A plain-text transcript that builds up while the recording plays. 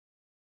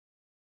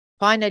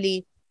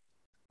Finally,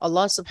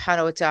 Allah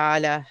subhanahu wa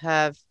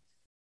ta'ala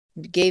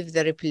gave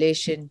the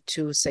revelation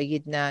to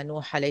Sayyidina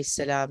Nuh alayhi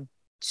salam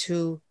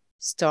to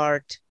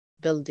start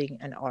building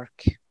an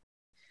ark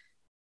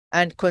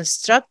and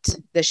construct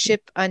the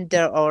ship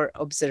under our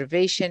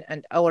observation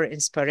and our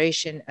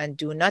inspiration, and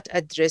do not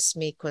address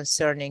me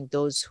concerning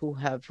those who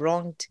have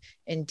wronged.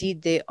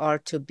 Indeed, they are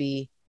to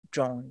be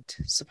drowned.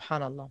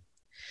 Subhanallah.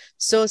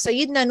 So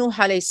Sayyidina Nuh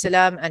alayhi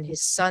salam and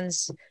his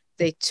sons,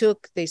 they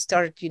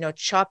started,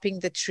 chopping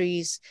the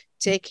trees,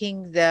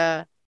 taking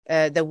the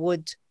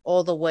wood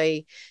all the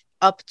way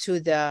up to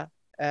the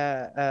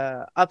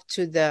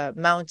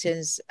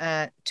mountains,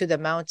 to the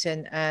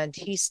mountain, and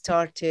he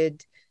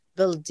started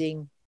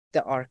building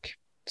the ark.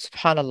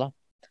 Subhanallah.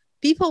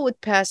 People would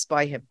pass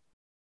by him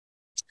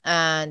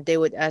and they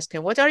would ask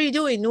him, "What are you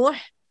doing, Nuh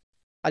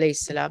alayhi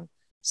salam?"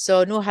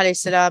 So Nuh alayhi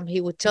salam, he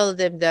would tell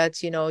them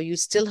that, you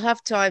still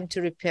have time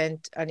to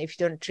repent. And if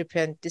you don't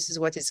repent, this is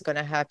what is going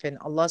to happen.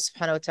 Allah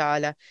subhanahu wa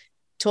ta'ala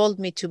told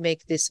me to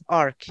make this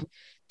ark,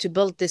 to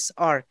build this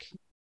ark.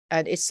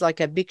 And it's like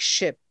a big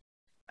ship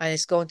and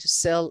it's going to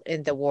sail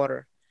in the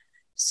water.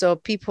 So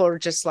people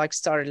just like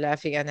started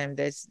laughing at him.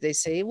 They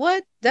say,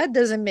 "What? That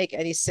doesn't make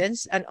any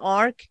sense. An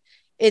ark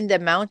in the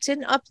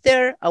mountain up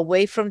there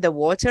away from the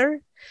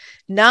water?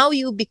 Now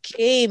you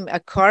became a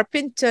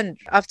carpenter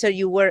after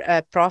you were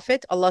a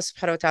prophet." Allah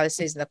subhanahu wa ta'ala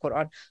says in the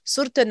Quran,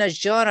 "Surta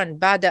najjaran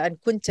ba'da an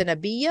kunta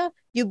nabiyya."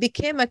 You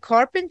became a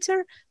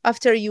carpenter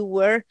after you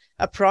were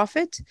a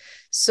prophet.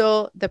 So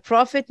the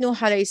Prophet Nuh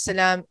alayhi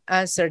salam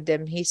answered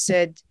them. He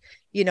said,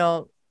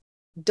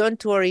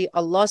 "Don't worry,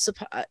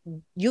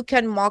 you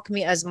can mock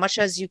me as much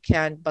as you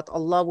can, but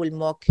Allah will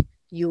mock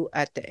you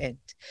at the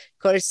end."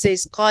 Because it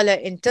says, قَالَ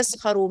إِن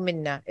تَسْخَرُوا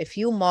مِنَّا. If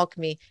you mock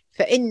me,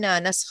 فَإِنَّا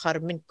نَسْخَرْ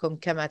مِنْكُمْ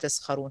كَمَا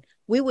تَسْخَرُونَ.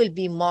 We will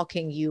be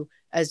mocking you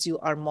as you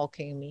are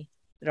mocking me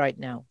right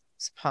now.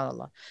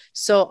 Subhanallah.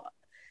 So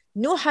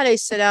Nuh alayhi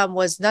salam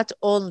was not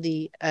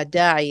only a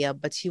da'iyah,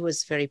 but he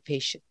was very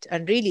patient.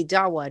 And really,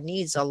 da'wah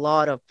needs a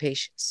lot of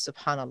patience.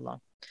 Subhanallah.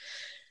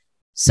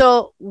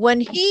 So when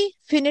he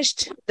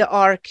finished the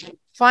ark,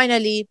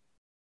 finally,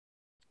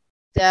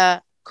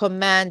 the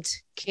command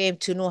came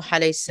to Nuh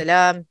alayhi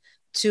salam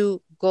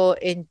to go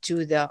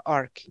into the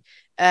ark.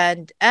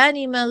 And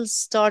animals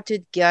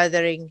started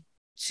gathering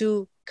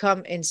to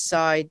come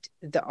inside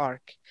the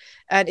ark.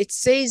 And it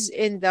says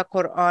in the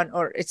Quran,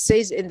 or it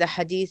says in the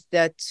hadith,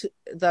 that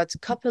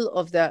couple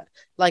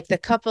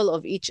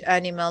of each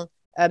animal,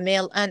 a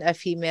male and a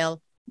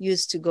female,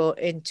 used to go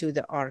into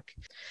the ark.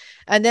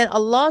 And then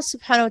Allah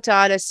subhanahu wa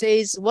ta'ala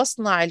says,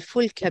 وَاصْنَعِ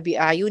الْفُلْكَ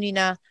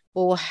بِأَعْيُنِنَا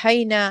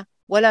وَوَحَّيْنَا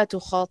وَلَا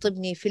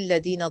تُخَاطِبْنِي فِي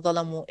الَّذِينَ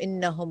ظَلَمُوا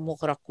إِنَّهُمْ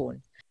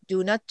مُغْرَقُونَ.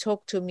 Do not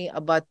talk to me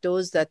about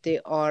those that they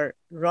are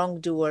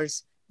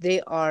wrongdoers. They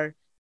are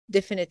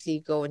definitely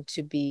going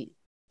to be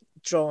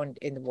drowned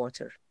in the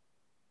water.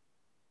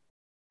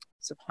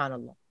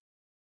 Subhanallah.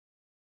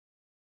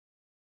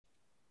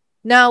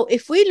 Now,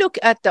 if we look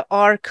at the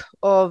ark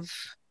of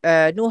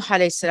Nuh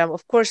alayhi salam,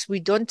 of course, we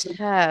don't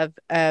have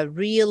a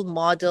real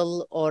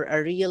model or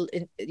a real,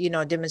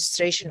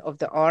 demonstration of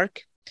the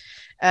ark.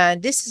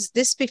 And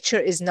this picture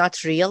is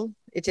not real.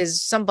 It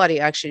is somebody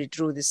actually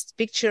drew this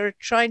picture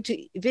trying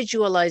to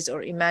visualize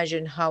or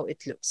imagine how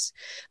it looks.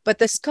 But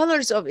the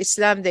scholars of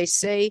Islam, they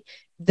say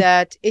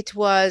that it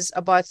was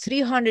about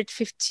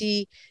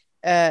 350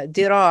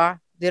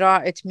 dira.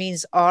 Dira, it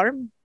means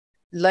arm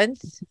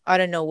length. I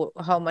don't know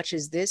how much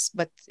is this,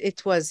 but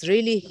it was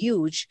really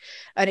huge.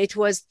 And it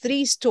was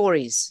 3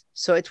 stories.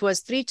 So it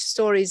was 3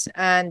 stories,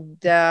 and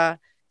the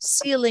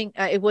ceiling,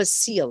 it was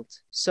sealed.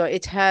 So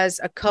it has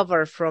a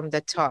cover from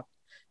the top.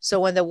 So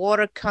when the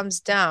water comes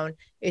down,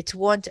 it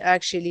won't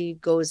actually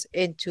goes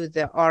into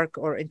the ark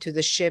or into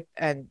the ship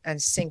and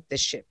sink the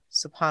ship.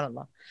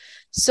 Subhanallah.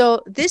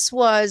 So this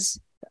was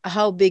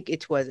how big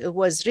it was. It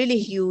was really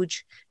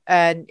huge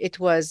and it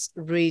was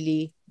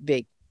really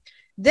big.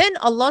 Then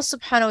Allah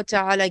subhanahu wa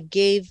ta'ala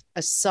gave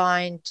a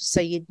sign to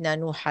Sayyidina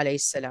Nuh alayhi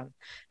salam.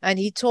 And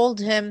he told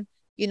him,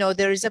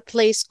 there is a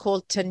place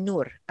called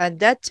Tanur. And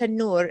that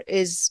Tanur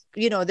is,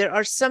 there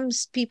are some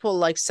people,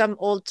 like some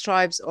old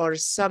tribes or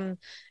some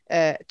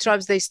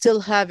tribes, they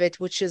still have it,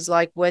 which is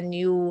like when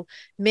you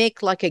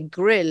make like a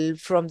grill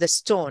from the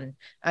stone.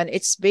 And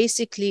it's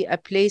basically a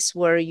place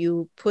where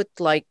you put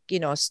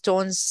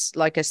stones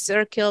like a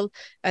circle,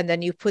 and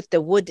then you put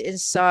the wood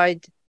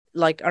inside,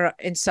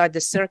 inside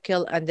the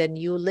circle, and then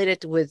you lit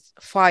it with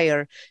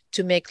fire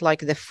to make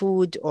like the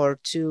food, or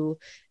to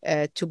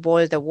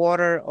boil the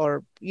water,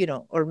 or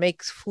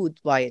make food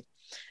by it.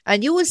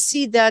 And you will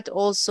see that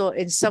also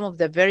in some of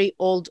the very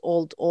old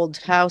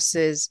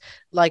houses,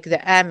 like the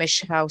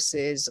Amish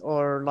houses,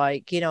 or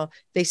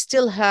they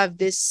still have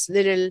this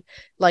little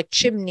like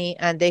chimney,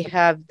 and they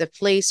have the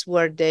place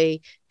where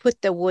they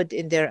put the wood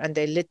in there and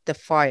they lit the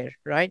fire,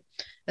 right?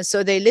 And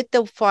so they lit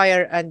the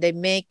fire and they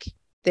make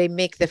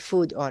the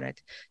food on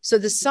it. So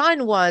the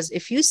sign was,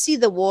 if you see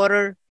the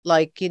water,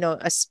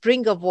 a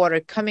spring of water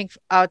coming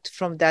out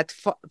from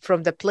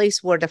from the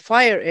place where the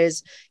fire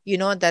is,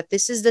 that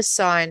this is the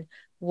sign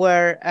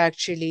where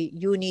actually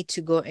you need to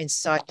go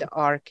inside the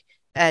ark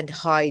and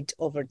hide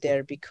over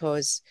there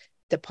because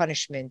the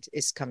punishment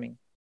is coming.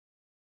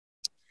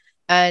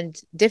 And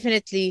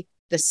definitely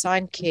the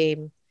sign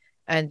came,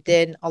 and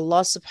then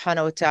Allah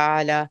subhanahu wa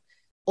ta'ala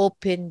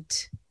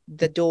opened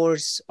the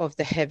doors of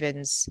the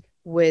heavens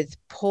with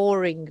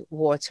pouring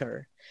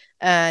water,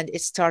 and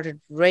it started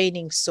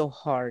raining so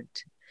hard.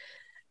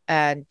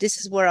 And this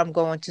is where I'm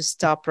going to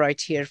stop right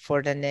here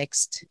for the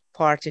next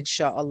part,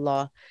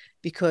 inshallah,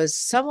 because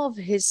some of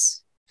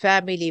his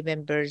family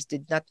members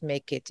did not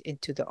make it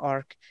into the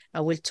ark.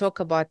 And we'll talk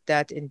about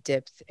that in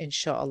depth,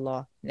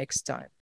 inshallah, next time.